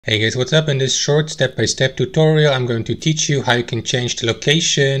Hey guys, what's up? In this short step-by-step tutorial, I'm going to teach you how you can change the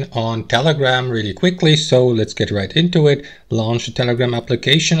location on Telegram really quickly. So let's get right into it. Launch the Telegram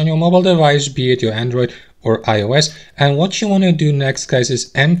application on your mobile device, be it your Android or iOS. And what you want to do next, guys,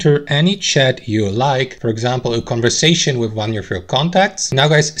 is enter any chat you like. For example, a conversation with one of your contacts. Now,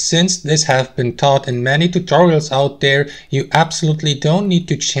 guys, since this has been taught in many tutorials out there, you absolutely don't need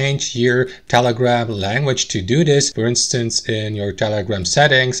to change your Telegram language to do this. For instance, in your Telegram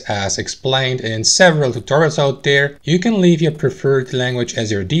settings, as explained in several tutorials out there, you can leave your preferred language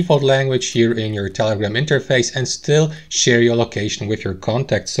as your default language here in your Telegram interface and still share your location with your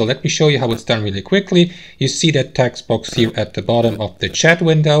contacts. So let me show you how it's done really quickly. You see that text box here at the bottom of the chat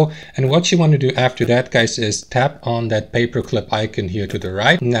window, and what you want to do after that, guys, is tap on that paperclip icon here to the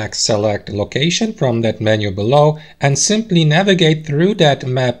right. Next, select location from that menu below and simply navigate through that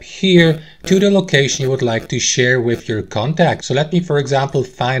map here to the location you would like to share with your contact. So let me, for example,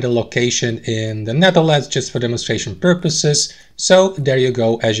 find a location in the Netherlands just for demonstration purposes. So there you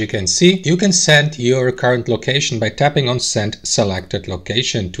go. As you can see, you can send your current location by tapping on send selected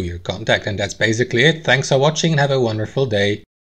location to your contact. And that's basically it. Thanks for watching and have a wonderful day.